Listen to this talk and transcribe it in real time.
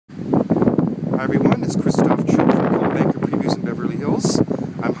Hi everyone, it's Christoph Chu from Call Banker Previews in Beverly Hills.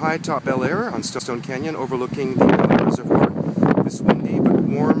 I'm high atop Bel Air on Stone Canyon overlooking the Bel Air reservoir. This windy but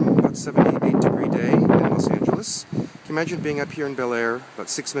warm, about 78-degree day in Los Angeles. Can you imagine being up here in Bel Air, about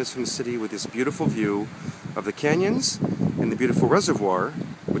 6 minutes from the city, with this beautiful view of the canyons and the beautiful reservoir,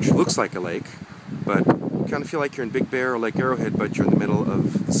 which looks like a lake, but you kind of feel like you're in Big Bear or Lake Arrowhead, but you're in the middle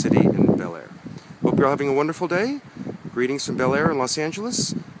of the city in Bel Air. Hope you're all having a wonderful day. Greetings from Bel Air in Los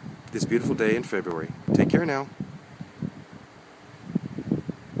Angeles, this beautiful day in February. Take care now.